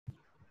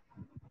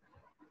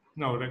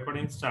Now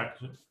recording start.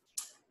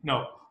 Now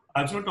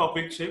આજનો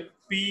topic છે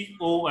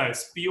POS.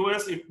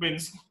 POS it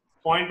means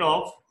point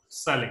of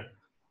selling.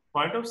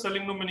 Point of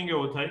selling no meaning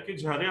એવો થાય કે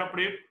જ્યારે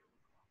આપણે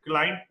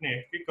ક્લાયન્ટને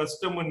કે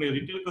કસ્ટમરને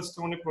રિટેલ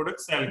કસ્ટમરને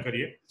પ્રોડક્ટ સેલ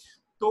કરીએ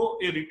તો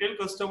એ રિટેલ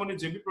કસ્ટમરને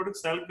જે બી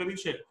પ્રોડક્ટ સેલ કરી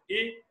છે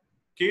એ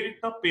કેવી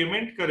રીતના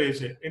પેમેન્ટ કરે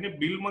છે એને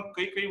બિલમાં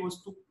કઈ કઈ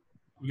વસ્તુ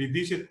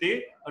લીધી છે તે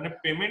અને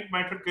પેમેન્ટ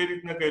મેથડ કઈ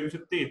રીતના કર્યું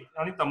છે તે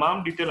આની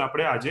તમામ ડિટેલ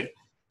આપણે આજે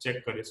ચેક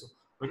કરીશું.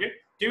 ઓકે,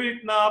 કેવી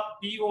રીતના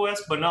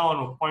POS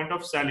બનાવવાનો પોઈન્ટ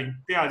ઓફ સેલિંગ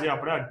તે આજે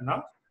આપણે આજના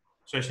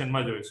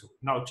સેશનમાં જોઈશું.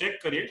 નાઉ ચેક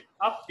કરીએ.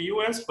 આ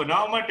POS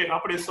બનાવવા માટે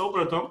આપણે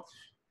સૌપ્રથમ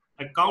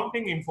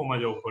એકાઉન્ટિંગ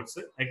ઇન્ફોમાં જવું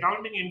પડશે.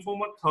 એકાઉન્ટિંગ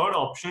ઇન્ફોમાં થર્ડ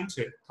ઓપ્શન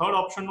છે. થર્ડ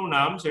ઓપ્શનનું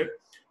નામ છે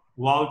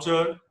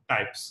વાઉચર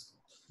ટાઈપ્સ.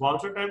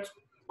 વાઉચર ટાઈપ્સ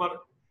પર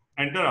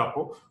એન્ટર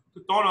આપો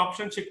તો ત્રણ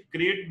ઓપ્શન છે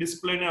ક્રિએટ,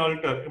 ડિસ્પ્લે અને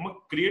અલ્ટર. એમાં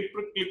ક્રિએટ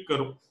પર ક્લિક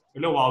કરો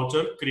એટલે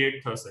વાઉચર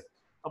ક્રિએટ થશે.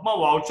 આમાં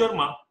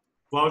વાઉચરમાં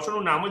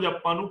વાઉચરનું નામ જ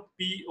આપવાનું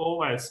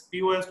POS.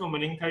 POS નો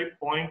મીનિંગ થાય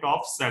point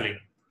of selling.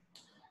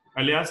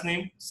 Alias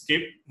name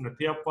skip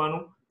નથી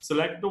આપવાનું.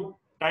 Select two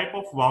type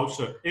of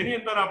voucher. એની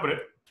અંદર આપણે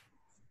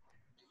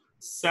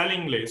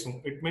સેલિંગ લઈશું.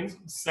 ઇટ મીન્સ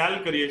સેલ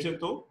કરીએ છીએ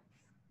તો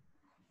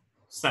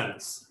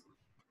સેલ્સ.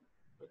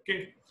 ઓકે,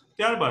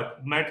 ત્યારબાદ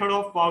method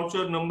of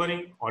voucher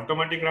numbering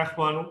automatic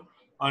રાખવાનું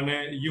અને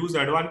યુઝ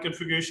એડવાન્સ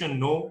કન્ફિગ્યુરેશન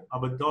નો.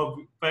 આ બધા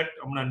ઇફેક્ટ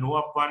હમણાં નો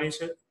આપવાની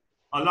છે.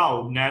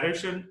 અલાઉ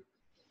નેરેશન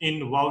ઇન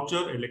વાઉચર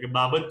એટલે કે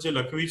બાબત જે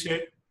લખવી છે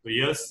તો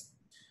યસ.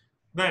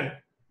 ધેન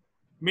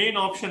મેઇન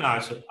ઓપ્શન આ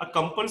છે. આ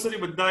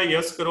કમ્પલસરી બધા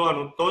યસ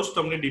કરવાનું તો જ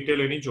તમને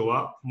ડિટેલ એની જોવા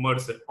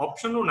મળશે.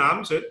 ઓપ્શનનું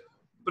નામ છે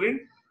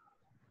પ્રિન્ટ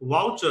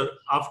વાઉચર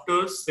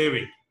આફ્ટર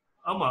સેવિંગ.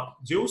 આમાં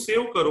જેવું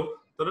સેવ કરો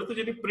તરત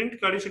જ એની પ્રિન્ટ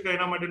કાઢી શકાય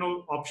એના માટેનો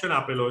ઓપ્શન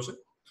આપેલો છે.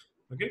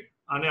 ઓકે,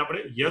 આને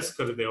આપણે યસ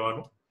કરી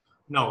દેવાનું.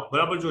 નાઉ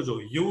બરાબર જોજો.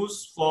 Use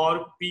for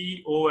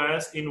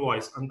POS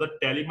invoice. અંદર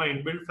ટેલીમાં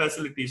ઇનબિલ્ટ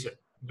ફેસિલિટી છે.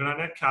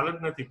 ઘણાને ખ્યાલ જ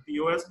નથી.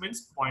 POS means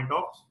point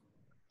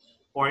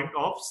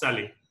of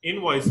selling.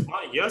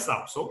 ઇનવોઇસમાં yes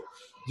આપશો.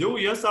 જેવું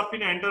યસ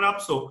આપીને એન્ટર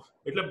આપશો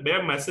એટલે બે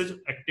મેસેજ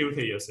એક્ટિવ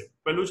થઈ જશે.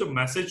 પહેલું છે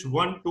મેસેજ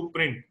 1 ટુ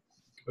પ્રિન્ટ.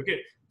 ઓકે,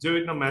 જેવી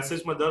રીતના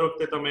મેસેજમાં દર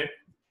વખતે તમે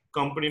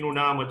કંપનીનું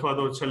નામ અથવા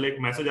તો છેલ્લે એક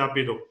મેસેજ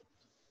આપી દો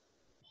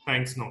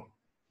થેન્ક્સ નો.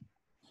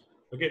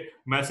 ઓકે,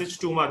 મેસેજ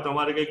 2 માં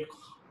તમારે કંઈક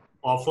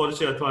ઓફર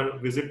છે અથવા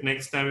વિઝિટ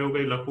નેક્સ્ટ ટાઈમ એવું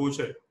કંઈ લખવું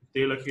છે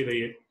તે લખી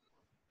દઈએ.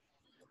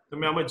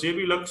 તમે આમાં જે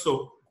બી લખશો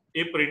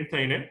એ પ્રિન્ટ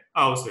થઈને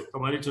આવશે.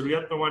 તમારી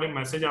જરૂરિયાત પ્રમાણે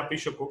મેસેજ આપી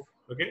શકો.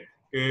 ઓકે,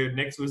 કે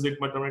નેક્સ્ટ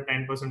વિઝિટમાં તમને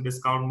 10%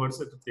 ડિસ્કાઉન્ટ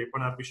મળશે તો તે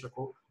પણ આપી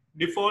શકો.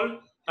 Default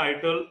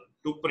title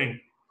to print.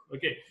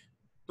 Okay,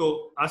 તો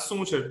આ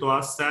શું છે? તો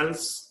આ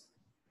સેલ્સ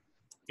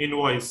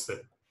ઇનવોઇસ છે.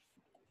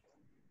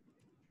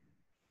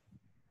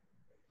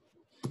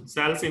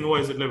 સેલ્સ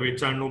ઇનવોઇસ એટલે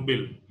વેચાણનું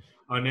બિલ.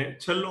 અને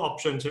છેલ્લો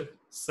ઓપ્શન છે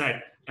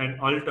set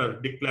and alter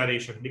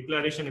declaration.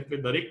 Declaration એટલે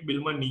દરેક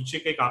બિલમાં નીચે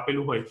કંઈક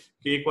આપેલું હોય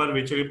કે એકવાર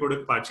વેચેલી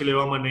પ્રોડક્ટ પાછી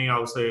લેવામાં નહીં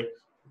આવશે.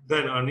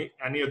 ધેન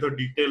એની અધર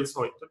ડિટેલ્સ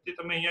હોય તો તે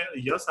તમે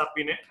અહીંયા યસ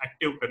આપીને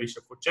એક્ટિવ કરી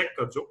શકો. ચેક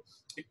કરજો.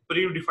 એક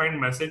પ્રી ડિફાઇન્ડ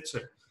મેસેજ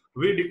છે.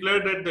 વી declare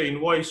that the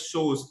invoice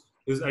shows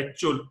is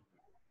actual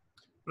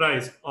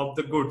price of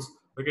the goods.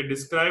 Okay,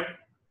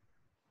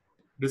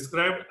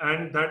 described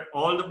and that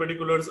all the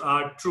particulars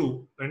are true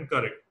and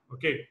correct.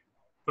 Okay,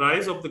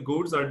 price of the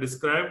goods are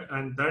described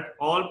and that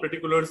all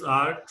particulars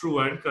are true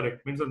and correct.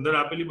 Means અંદર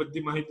આપેલી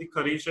બધી માહિતી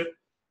ખરી છે.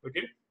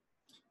 Okay,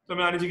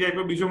 તમે આની જગ્યાએ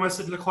કોઈ બીજો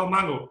મેસેજ લખવા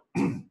માંગો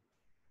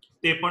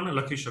તે પણ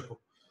લખી શકો.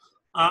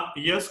 આ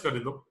યસ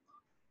કરી દો.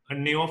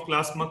 નેમ ઓફ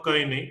ક્લાસમાં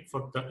કંઈ નહીં,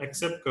 ફક્ત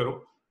એક્સેપ્ટ કરો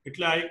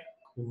એટલે આ એક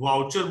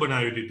વાઉચર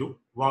બનાવી દીધું.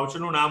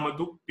 વાઉચરનું નામ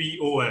હતું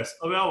POS.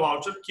 હવે આ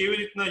વાઉચર કેવી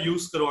રીતના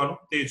યુઝ કરવાનું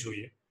તે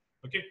જોઈએ.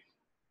 ઓકે,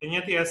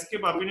 અહીંયાથી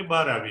એસ્કેપ આપીને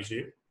બહાર આવી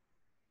જઈએ.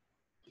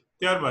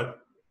 ત્યારબાદ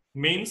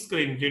મેઇન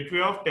સ્ક્રીન ગેટવે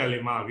ઓફ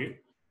ટેલીમાં આવીએ.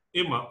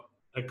 એમાં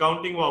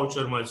એકાઉન્ટિંગ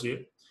વાઉચરમાં છીએ.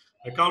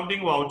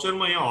 એકાઉન્ટિંગ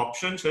વાઉચરમાં અહીંયા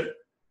ઓપ્શન છે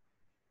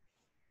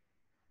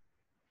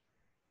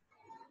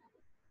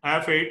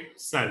F8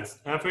 cells.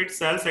 F8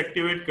 cells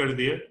activate કરી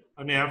દઈએ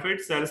અને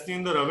F8 સેલ્સની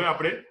અંદર હવે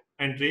આપણે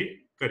એન્ટ્રી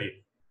કરીએ.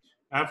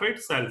 F8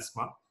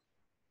 સેલ્સમાં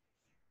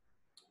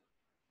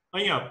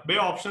અહીંયા બે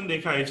ઓપ્શન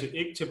દેખાય છે.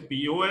 એક છે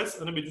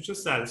POS અને બીજું છે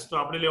સેલ્સ. તો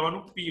આપણે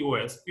લેવાનું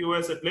POS.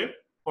 POS એટલે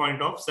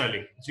પોઈન્ટ ઓફ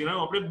સેલિંગ, જેના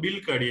આપણે બિલ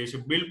કાઢીએ છીએ,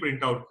 બિલ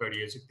પ્રિન્ટ આઉટ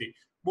કાઢીએ છીએ. તે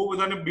બહુ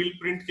બધાને બિલ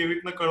પ્રિન્ટ કેવી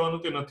રીતના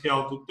કરવાનું તે નથી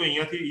આવતું, તો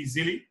અહીંયાથી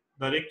ઇઝીલી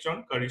દરેક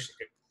જણ કરી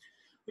શકે.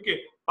 Okay,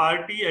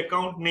 party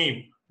account name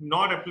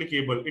not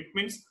applicable. It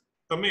means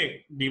તમે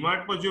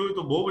ડીમાર્ટમાં જોયું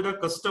તો બહુ બધા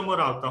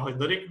કસ્ટમર આવતા હોય,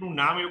 દરેકનું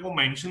નામ એ લોકો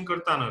મેન્શન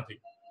કરતા નથી.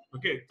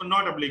 ઓકે, તો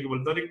નોટ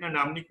એપ્લિકેબલ. દરેકના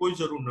નામની કોઈ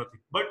જરૂર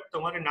નથી. બટ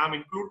તમારે નામ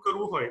ઇન્ક્લુડ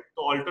કરવું હોય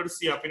તો ઓલ્ટર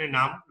સી આપીને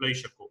નામ લઈ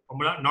શકો.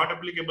 હમણાં નોટ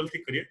એપ્લિકેબલ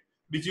થી કરીએ,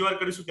 બીજી વાર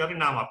કરીશું ત્યારે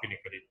નામ આપીને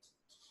કરીએ.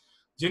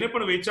 જેને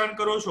પણ વેચાણ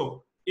કરો છો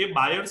એ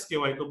બાયર્સ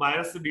કહેવાય. તો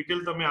બાયર્સ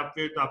ડિટેલ તમે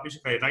આપવી હોય તો આપી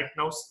શકાય. રાઈટ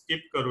નાઉ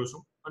સ્કીપ કરું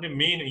છું અને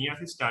મેઇન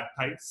અહીંયાથી સ્ટાર્ટ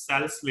થાય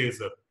cells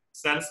laser.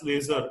 Cells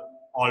laser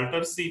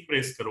alter C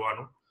press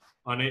કરવાનું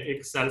અને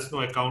એક સેલ્સ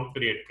નો એકાઉન્ટ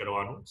ક્રિએટ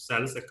કરવાનું.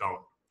 Sales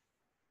account.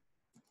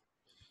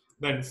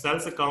 દેન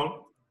સેલ્સ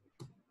એકાઉન્ટ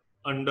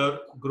અંડર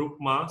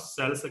ગ્રુપમાં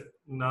સેલ્સ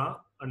ના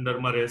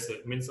અંડરમાં રહેશે,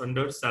 મીન્સ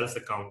અંડર સેલ્સ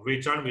એકાઉન્ટ,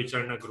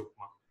 વેચાણના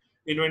ગ્રુપમાં.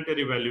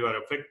 Inventory value R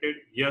affected,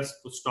 yes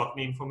તો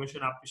સ્ટોકની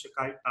ઇન્ફોર્મેશન આપી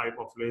શકાય. Type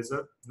of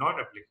laser not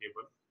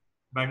applicable,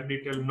 bank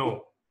detail નો,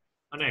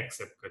 અને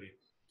એક્સેપ્ટ કરીએ.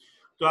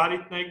 તો આ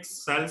રીતના એક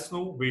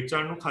સેલ્સનું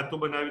વેચાણનું ખાતું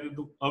બનાવી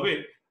દીધું. હવે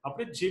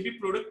આપણે જે બી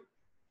પ્રોડક્ટ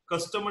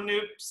કસ્ટમરને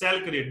સેલ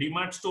કરીએ,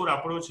 ડીમાર્ટ સ્ટોર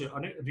આપણો છે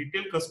અને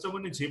રિટેલ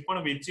કસ્ટમરને જે પણ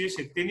વેચીએ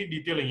છે તેની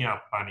ડિટેલ અહીંયા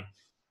આપવાની.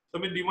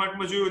 તમે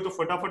ડીમાર્ટમાં જોયું હોય તો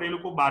ફટાફટ એ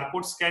લોકો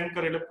બારકોડ સ્કેન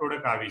કરે એટલે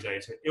પ્રોડક્ટ આવી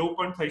જાય છે. એવું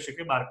પણ થઈ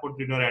શકે બારકોડ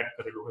રીડર એડ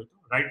કરેલું હોય તો.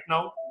 રાઈટ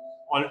નાઉ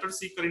ઓલ્ટર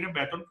સી કરીને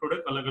 2-3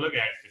 પ્રોડક્ટ અલગ અલગ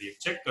એડ કરીએ.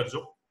 ચેક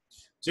કરજો.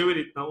 જેવી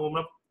રીતના હું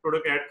હમણાં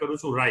પ્રોડક્ટ એડ કરું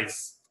છું રાઈસ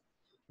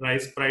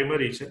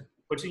પ્રાઇમરી છે.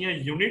 પછી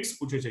અહીંયા યુનિટ્સ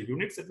પૂછે છે.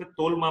 યુનિટ્સ એટલે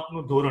તોલ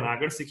માપનું ધોરણ.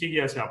 આગળ શીખી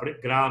ગયા છે આપણે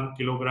ગ્રામ,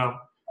 kilogram.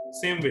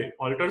 Same way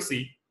alter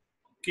C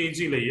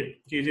KG લઈએ.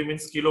 KG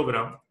means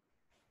kilogram.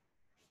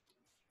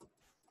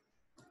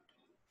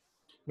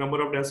 Number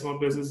of decimal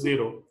places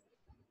 0.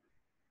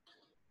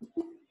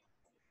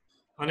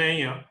 અને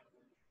અહીંયા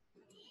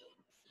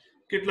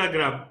કેટલા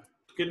ગ્રામ,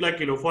 કેટલા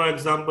કિલો, ફોર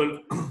એક્ઝામ્પલ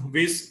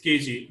 20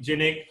 કેજી,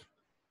 જેને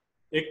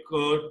એક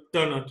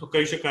ટન અથવા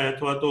કહી શકાય,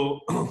 અથવા તો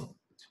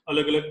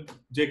અલગ અલગ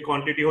જે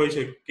ક્વોન્ટિટી હોય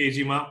છે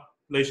કેજીમાં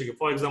લઈ શકીએ.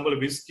 ફોર એક્ઝામ્પલ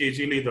 20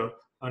 કેજી લીધા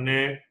અને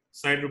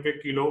 60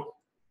 રૂપિયા કિલો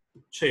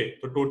છે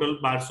તો ટોટલ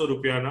 1200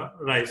 રૂપિયાના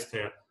રાઈસ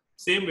થયા.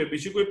 સેમ વે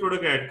બીજી કોઈ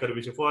પ્રોડક્ટ એડ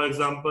કરવી છે, ફોર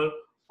એક્ઝામ્પલ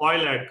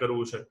ઓઇલ એડ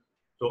કરવું છે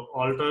તો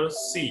ઓલ્ટર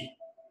સી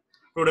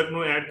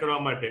પ્રોડક્ટનું એડ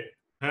કરવા માટે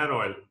હેર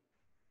ઓઇલ.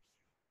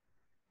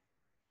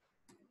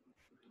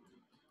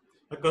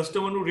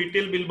 કસ્ટમરનું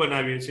રિટેલ બિલ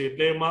બનાવીએ છીએ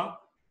એટલે એમાં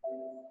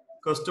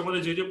કસ્ટમરે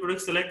જે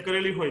પ્રોડક્ટ સિલેક્ટ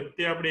કરેલી હોય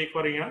તે આપણે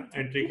એકવાર અહીંયા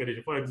એન્ટ્રી કરી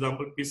છે. ફોર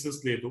એક્ઝામ્પલ પીસીસ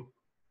લીધું.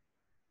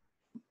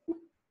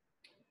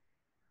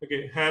 ઓકે,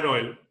 હેર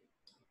ઓઇલ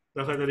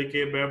દાખલા તરીકે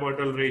 2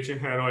 બોટલ રહી છે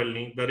હેર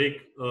ઓઇલની, દરેક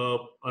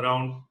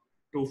અરાઉન્ડ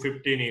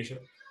 250 ની છે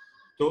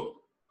તો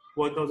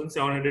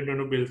 1700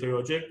 નું બિલ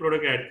થયું. હજુ એક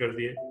પ્રોડક્ટ એડ કરી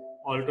દઈએ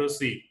ઓલ્ટર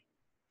સી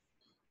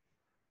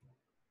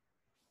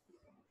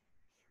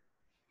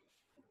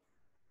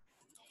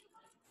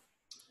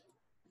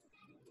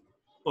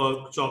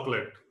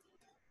ચોકલેટ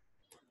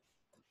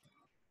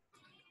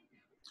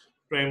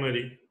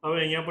પ્રાઇમરી. હવે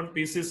અહીંયા પણ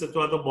પીસીસ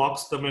અથવા તો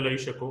બોક્સ તમે લઈ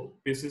શકો.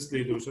 પીસીસ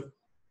લીધું છે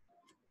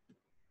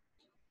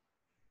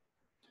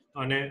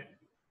અને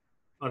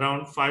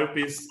અરાઉન્ડ 5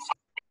 પીસ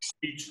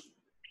each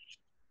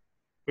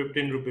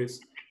 15 રૂપીસ,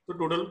 તો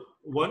ટોટલ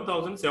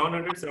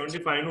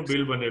 1775 નું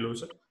બિલ બનેલું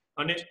છે.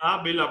 અને આ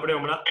બિલ આપણે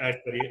હમણાં એડ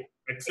કરીએ,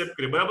 એક્સેપ્ટ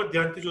કરીએ. બરાબર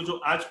ધ્યાનથી જોજો,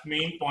 આ જ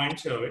મેઇન પોઈન્ટ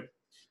છે. હવે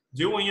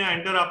જેવું અહીંયા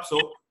એન્ટર આપશો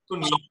તો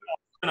નીચે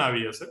ઓપ્શન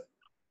આવી જશે.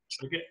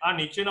 ઓકે, આ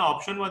નીચેના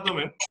ઓપ્શનમાં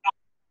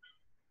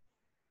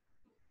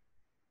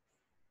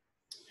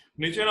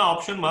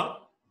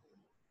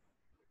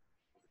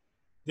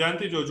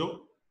ધ્યાનથી જોજો.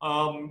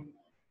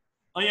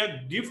 અહીંયા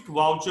gift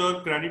voucher,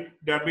 credit,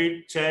 debit,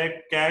 check,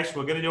 cache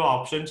વગેરે જેવા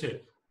ઓપ્શન છે.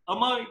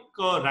 આમાં એક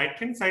રાઈટ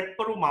હેન્ડ સાઈડ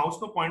પર હું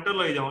માઉસનો પોઇન્ટર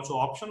લઈ જાઉં છું.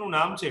 ઓપ્શનનું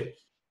નામ છે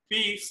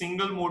પી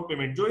સિંગલ મોડ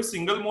પેમેન્ટ. જો એ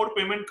સિંગલ મોડ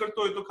પેમેન્ટ કરતો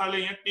હોય તો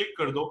ખાલી અહીંયા ક્લિક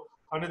કરી દો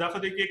અને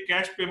દાખલા તરીકે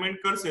કેશ પેમેન્ટ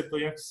કરશે તો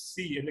અહીંયા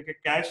સી એટલે કે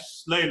કેશ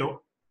લઈ લો.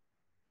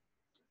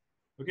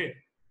 ઓકે,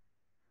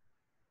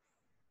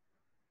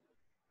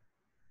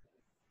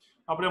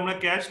 આપણે હમણાં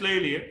કેશ લઈ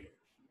લઈએ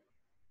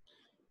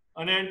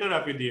અને એન્ટર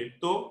આપી દઈએ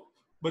તો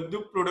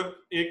બધું પ્રોડક્ટ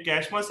એ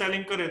કેશમાં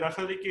સેલિંગ કરે.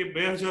 દાખલા તરીકે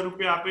 2000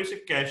 રૂપિયા આપે છે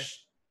કેશ,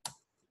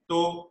 તો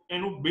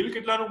એનું બિલ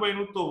કેટલાનું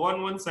બન્યું તો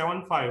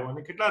 1175.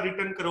 અને કેટલા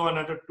રિટર્ન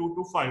કરવાના છે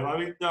 225.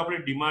 આવી રીતે આપણે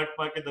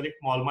ડીમાર્ટમાં કે દરેક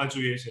મોલમાં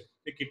જોઈએ છે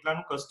કે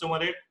કેટલાનું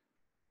કસ્ટમરે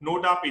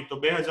નોટ આપી તો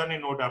 2000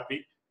 ની નોટ આપી,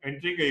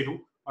 એન્ટ્રી કર્યું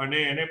અને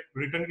એને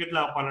રિટર્ન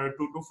કેટલા આપવાના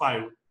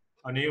 225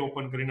 અને એ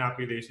ઓપન કરીને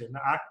આપી દે છે.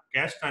 આ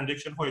કેશ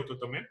ટ્રાન્ઝેક્શન હોય તો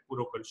તમે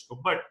પૂરો કરી શકો.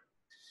 બટ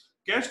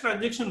કેશ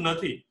ટ્રાન્ઝેક્શન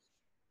નથી,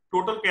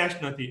 ટોટલ કેશ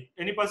નથી,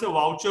 એની પાસે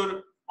વાઉચર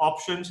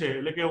ઓપ્શન છે,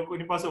 એટલે કે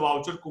એની પાસે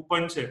વાઉચર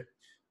કૂપન છે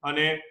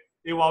અને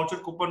એ વાઉચર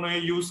કૂપનનો એ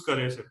યુઝ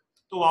કરે છે.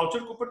 તો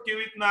વાઉચર કૂપન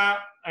કેવી રીતના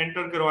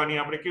એન્ટર કરવાની,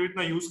 આપણે કેવી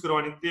રીતના યુઝ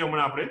કરવાની તે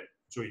હમણાં આપણે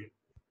જોઈએ.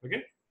 ઓકે,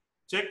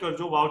 ચેક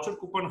કરજો. વાઉચર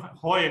કૂપન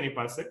હોય એની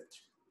પાસે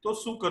તો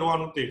શું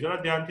કરવાનું તે જરા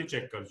ધ્યાનથી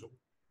ચેક કરજો.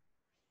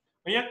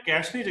 અહીંયા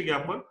કેશની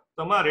જગ્યા પર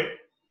તમારે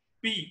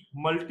પી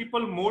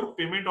multiple mode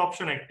payment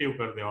option active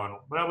કરી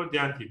દેવાનું. બરાબર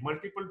ધ્યાનથી.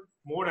 મલ્ટિપલ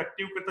મોડ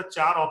એક્ટિવ કરતા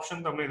 4 ઓપ્શન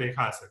તમને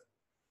દેખાશે.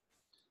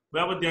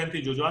 બરાબર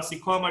ધ્યાનથી જોજો, આ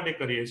શીખવા માટે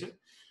કરીએ છીએ.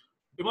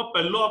 એમાં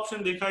પહેલો ઓપ્શન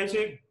દેખાય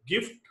છે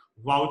ગિફ્ટ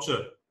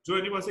વાઉચર. જો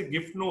એની પાસે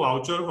ગિફ્ટનું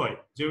વાઉચર હોય,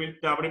 જેવી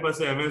રીતે આપણી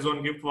પાસે એમેઝોન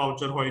ગિફ્ટ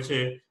વાઉચર હોય છે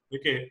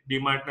કે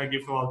ડીમાર્ટના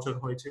ગિફ્ટ વાઉચર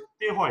હોય છે,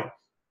 તે હોય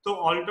તો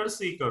ઓલ્ટર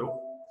સી કરો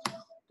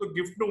તો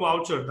ગિફ્ટનું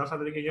વાઉચર દાખલા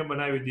તરીકે અહીંયા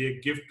બનાવી દઈએ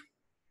ગિફ્ટ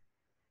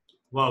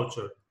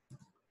વાઉચર.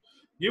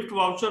 ગિફ્ટ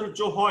વાઉચર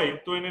જો હોય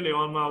તો એને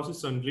લેવામાં આવશે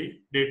સન્ડ્રી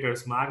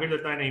ડેટર્સમાં. આગળ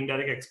જતા એને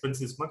ઇનડાયરેક્ટ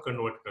એક્સપેન્સીસમાં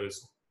કન્વર્ટ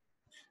કરીશું.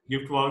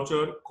 ગિફ્ટ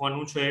વાઉચર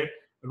કોનું છે,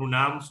 એનું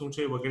નામ શું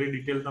છે વગેરે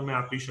ડિટેલ તમે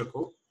આપી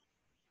શકો.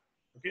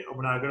 ઓકે,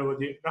 હમણાં આગળ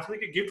વધીએ.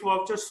 દાખલા કે ગિફ્ટ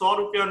વાઉચર 100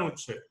 રૂપિયાનું જ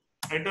છે,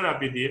 એન્ટર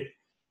આપી દઈએ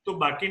તો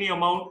બાકીની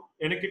અમાઉન્ટ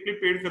એને કેટલી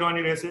પેડ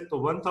કરવાની રહેશે તો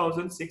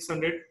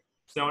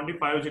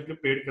 1675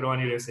 જેટલી પેડ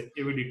કરવાની રહેશે,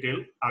 એવી ડિટેલ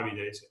આવી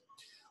જાય છે.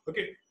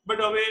 ઓકે,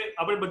 બટ હવે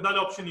આપણે બધા જ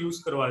ઓપ્શન યુઝ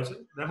કરવા છે.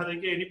 દાખલા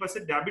તરીકે એની પાસે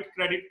ડેબિટ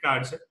ક્રેડિટ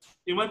કાર્ડ છે,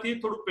 એમાંથી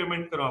થોડું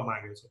પેમેન્ટ કરવા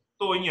માંગે છે,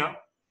 તો અહીંયા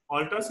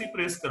ઓલ્ટર સી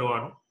પ્રેસ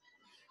કરવાનું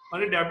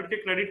અને ડેબિટ કે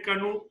ક્રેડિટ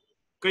કાર્ડનું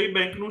કઈ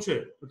બેંકનું છે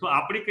તો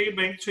આપણી કઈ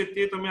બેંક છે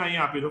તે તમે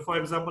અહીંયા આપી દો. ફોર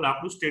એક્ઝામ્પલ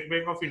આપણું સ્ટેટ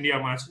બેંક ઓફ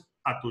ઇન્ડિયામાં છે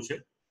ખાતું છે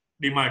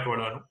ડીમાર્ટ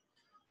વાળાનું.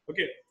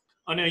 ઓકે,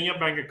 અને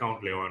અહીંયા બેંક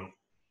એકાઉન્ટ લેવાનું.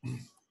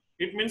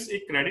 It means A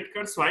credit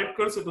card swipe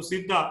કરશે તો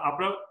સીધા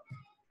આપણા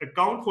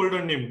account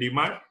holder name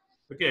DMart,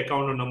 okay,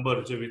 એકાઉન્ટનો number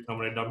જે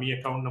તમને ડમી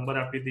એકાઉન્ટ નંબર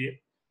આપી દઈએ,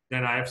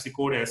 દેન આઈએફસી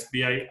કોડ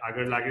એસબીઆઈ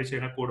આગળ લાગે છે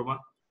એના કોડમાં,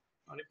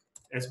 અને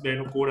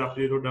એસબીઆઈ નો કોડ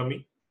આપી દીધો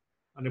ડમી,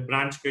 અને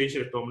બ્રાન્ચ કઈ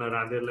છે તો હમણાં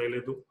રાંદેર લઈ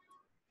લીધું.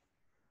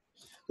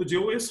 તો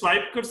જેવું એ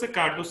સ્વાઇપ કરશે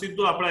કાર્ડ તો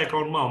સીધું આપણા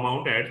એકાઉન્ટમાં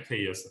અમાઉન્ટ એડ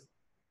થઈ જશે.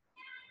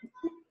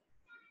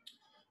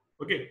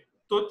 ઓકે,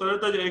 તો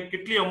તરત જ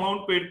કેટલી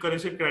અમાઉન્ટ પેડ કરે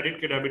છે ક્રેડિટ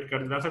કે ડેબિટ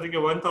કાર્ડ, દાખલા તરીકે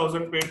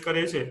 1000 પેડ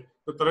કરે છે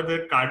તો તરત જ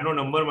કાર્ડનો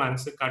નંબર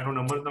માંગશે, કાર્ડનો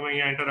નંબર તમે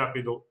અહીંયા એન્ટર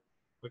આપી દો.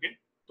 ઓકે,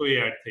 તો એ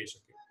એડ થઈ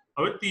શકે.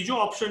 હવે ત્રીજો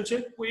ઓપ્શન છે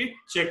કોઈ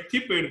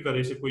ચેકથી પેડ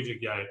કરે છે કોઈ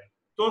જગ્યાએ,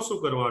 તો શું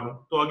કરવાનું?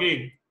 તો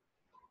અગેન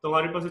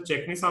તમારી પાસે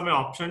ચેકની સામે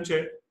ઓપ્શન છે,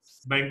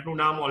 બેંકનું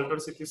નામ ઓલ્ટર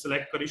સીથી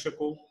સિલેક્ટ કરી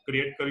શકો,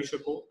 ક્રિએટ કરી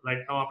શકો.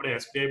 રાઈટ નાઉ આપણે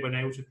એસબીઆઈ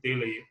બનાવ્યું છે તે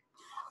લઈએ.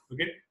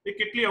 ઓકે, એ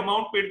કેટલી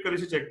અમાઉન્ટ પેડ કરે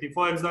છે ચેકથી?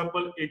 ફોર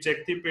એક્ઝામ્પલ એ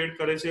ચેકથી પેડ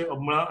કરે છે,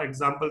 હમણાં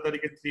એક્ઝામ્પલ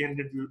તરીકે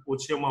 300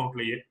 ઓછી અમાઉન્ટ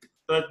લઈએ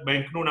તો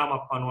બેંકનું નામ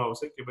આપવાનું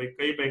આવશે કે ભાઈ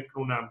કઈ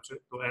બેંકનું નામ છે,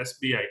 તો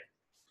એસબીઆઈ.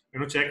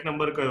 એનો ચેક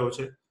નંબર કયો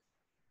છે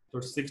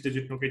તો 6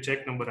 ડિજિટનો કે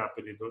ચેક નંબર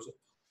આપી દીધો છે,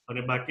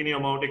 અને બાકીની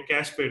અમાઉન્ટ એ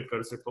કેશ પેડ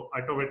કરશે તો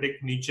ઓટોમેટિક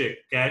નીચે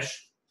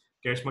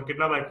કેશમાં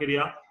કેટલા બાકી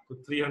રહ્યા તો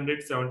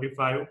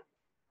 375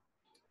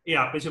 એ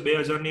આપે છે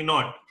 2000 ની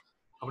નોટ.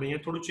 આપણે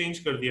અહીંયા થોડું ચેન્જ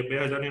કરી દઈએ,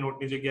 2000 ની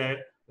નોટની જગ્યાએ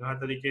આ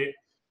તરીકે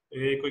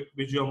એ કોઈક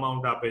બીજું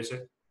અમાઉન્ટ આપે છે.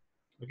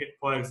 ઓકે,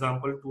 ફોર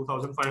એક્ઝામ્પલ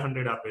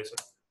 2500 આપે છે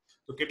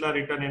તો કેટલા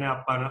રિટર્ન એને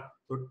આપવાના?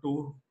 તો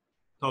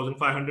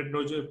 2500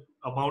 નો જે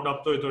અમાઉન્ટ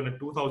આપતો હોય તો એને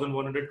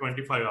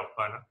 2125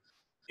 આપવાના.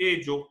 એ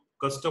જો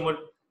કસ્ટમર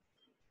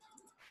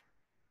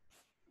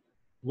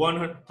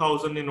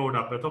 1000 ની નોટ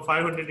આપે તો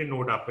 500 ની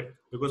નોટ આપે,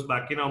 બીકોઝ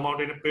બાકીના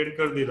અમાઉન્ટ એને પેડ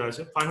કરી દીધા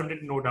છે. 500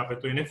 ની નોટ આપે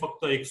તો એને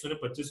ફક્ત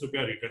 125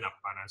 રૂપિયા રિટર્ન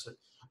આપવાના છે.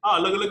 આ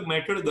અલગ અલગ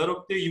મેથડ દર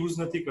વખતે યુઝ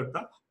નથી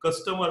કરતા,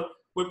 કસ્ટમર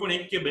કોઈ પણ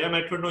એક કે બે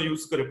મેથડનો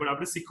યુઝ કરે, પણ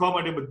આપણે શીખવા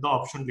માટે બધા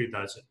ઓપ્શન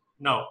લીધા છે.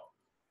 નાઉ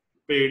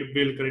પેડ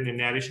બિલ કરીને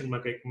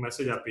નેરેશનમાં કંઈક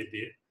મેસેજ આપી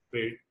દઈએ,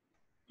 પેડ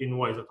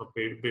ઇનવોઇસ અથવા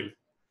pad bill,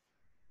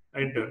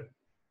 enter,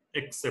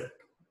 accept,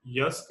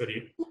 yes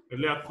કરીએ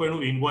એટલે આખું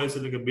એનું ઇનવોઇસ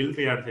એટલે કે બિલ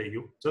તૈયાર થઈ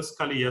ગયું. જસ્ટ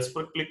ખાલી યસ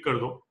પર ક્લિક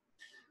કરી દો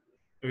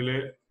એટલે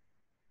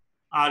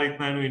આ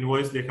રીતના એનું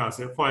ઇનવોઇસ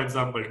દેખાશે. For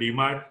example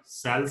DMart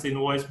cells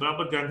invoice,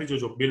 બરાબર ધ્યાનથી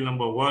જોજો. બિલ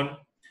નંબર 1,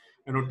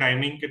 એનો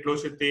ટાઈમિંગ કેટલો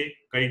છે તે,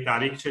 કઈ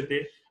તારીખ છે તે,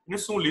 અને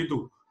શું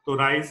લીધું તો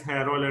રાઈસ,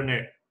 હેર ઓઇલ અને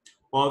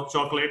પર્ક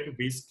ચોકલેટ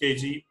 20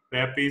 kg,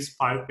 2 પીસ,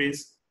 5 પીસ,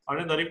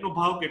 અને દરેકનો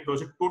ભાવ કેટલો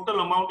છે, ટોટલ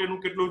અમાઉન્ટ એનું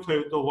કેટલું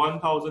થયું તો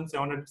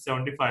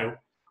 1775.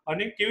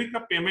 અને કેવી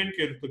રીતના પેમેન્ટ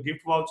કર્યું તો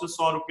ગિફ્ટ વાઉચર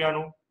 100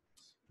 રૂપિયાનું,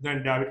 ધેન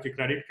ડેબિટ કે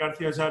ક્રેડિટ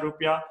કાર્ડથી 1000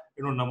 રૂપિયા,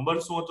 એનો નંબર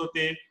શું હતો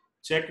તે,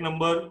 ચેક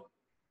નંબર,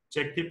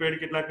 ચેકથી પેડ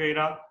કેટલા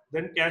કર્યા,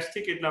 ધેન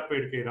કેશથી કેટલા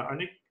પેડ કર્યા,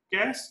 અને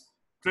કેશ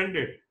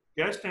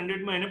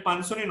સ્ટેન્ડર્ડમાં એને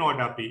 500 ની નોટ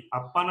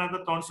આપવાના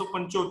હતા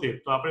 375,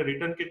 તો આપણે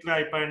રિટર્ન કેટલા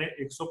આપ્યા એને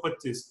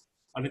 125,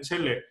 અને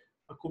છેલ્લે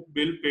આખું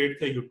બિલ પેડ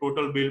થઈ ગયું,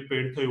 ટોટલ બિલ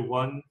પેડ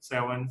થયું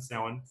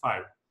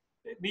 1775.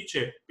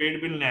 નીચે પેડ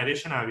બિલ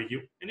નેરેશન આવી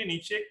ગયું, એની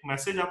નીચે એક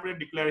મેસેજ આપણે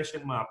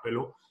ડિક્લેરેશનમાં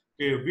આપેલો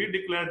કે વી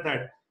declare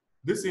that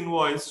this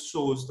invoice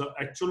shows the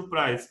actual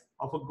price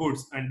of a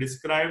goods and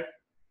describe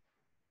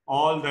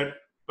all that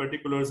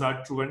particulars are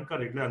true and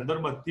correct. એટલે અંદર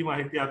બધી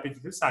માહિતી આપી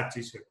છે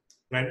સાચી છે.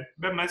 ધેન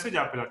બે મેસેજ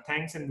આપેલા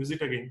થેન્ક્સ એન્ડ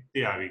વિઝિટ અગેન તે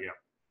આવી ગયા.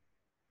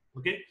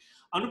 ઓકે,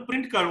 આનું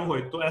પ્રિન્ટ કરવું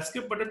હોય તો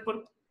એસ્કેપ બટન પર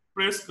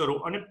પ્રેસ કરો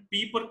અને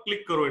પી પર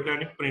ક્લિક કરો એટલે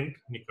આની પ્રિન્ટ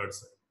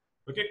નીકળશે.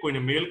 ઓકે,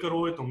 કોઈને મેલ કરવો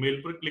હોય તો મેલ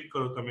પર ક્લિક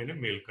કરો, તમે એને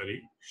મેલ કરી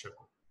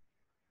શકો.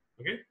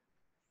 ઓકે,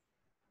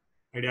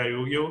 આઈડિયા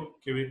આવી ગયો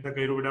કેવી રીતના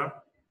કર્યું બેટા?